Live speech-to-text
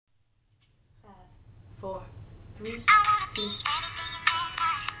4, 3, 2.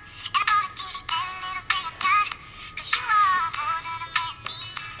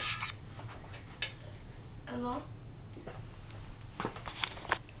 Hello?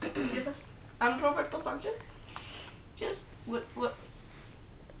 Yes, I'm Roberto Sanchez. Just what?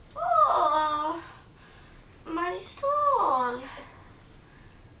 Oh, my soul.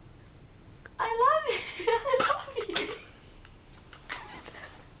 I love you. I love you.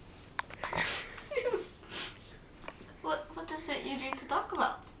 What is it you need to talk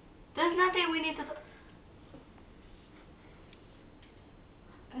about? There's nothing we need to talk.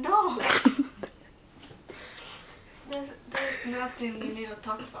 No. There's nothing we need to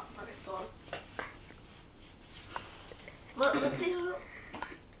talk about, my soul. What do you?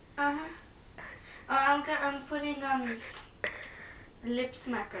 I'm putting on lip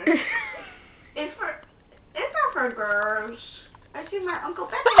smacker. It's not for girls. I see my Uncle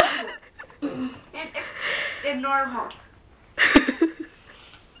Ben. It's normal.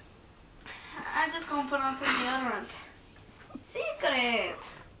 I'm just gonna put on some deodorant. Secret.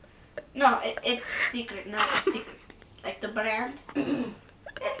 No, it's secret, not secret. Like the brand.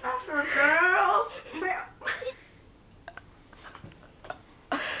 It's not for girls.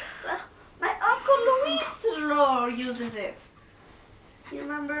 My Uncle Luis uses it. You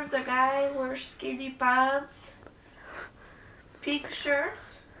remember the guy wears skinny pants, pink shirts,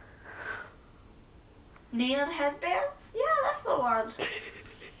 neon headbands? Yeah, that's the one.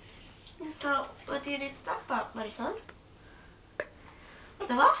 So, what do you need to talk about, Marisol?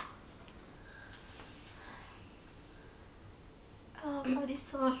 The what? Oh,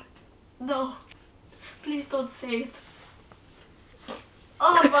 Marisol. No. Please don't say it.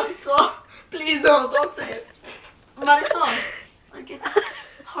 Oh, Marisol. Please don't say it. Marisol. I get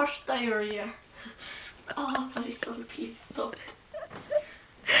harsh diarrhea. Oh, Marisol, please stop.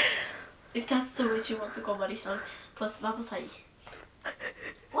 If that's the way you want to go, Marisol, pues vamos ahí.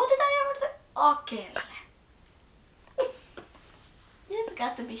 What did I ever say? Okay. You've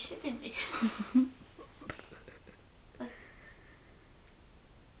got to be shitting me.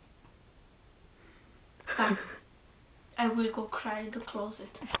 Fine. I will go cry in the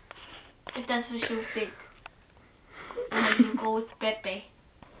closet. If that's what you think. And I will go with Pepe.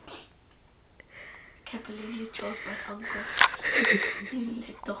 Can't believe you chose my uncle. You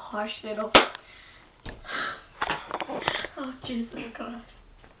little harsh little. Oh, Jesus Christ.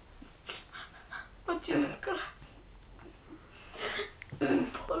 Oh, Jesus Christ.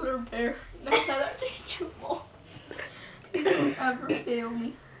 Polar bear. Next time I need you more. You don't ever fail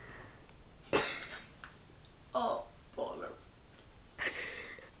me. Oh, polar.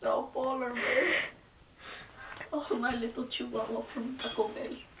 No, polar bear. Oh, my little chihuahua from Taco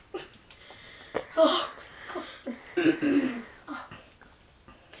Bell. Oh, oh.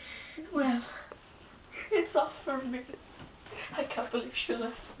 Well, it's off for me. I can't believe she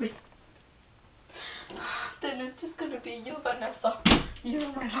left me. Then it's just gonna be you, Vanessa.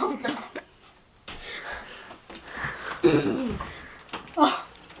 You're my love now. Oh.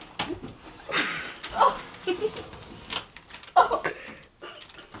 Oh. Oh.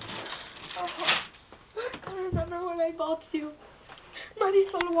 I remember when I bought you.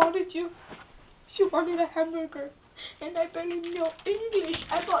 Marisol wanted you. She wanted a hamburger. And I barely know English.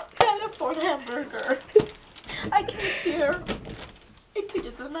 I bought teleport hamburger. I came here into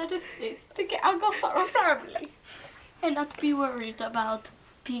the United States to get algo for a family. And not be worried about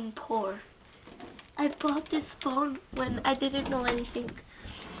being poor. I bought this phone when I didn't know anything.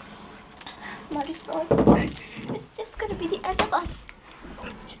 Marisol, it's just gonna be the end of us.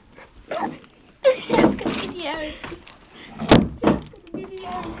 It's just gonna be the end.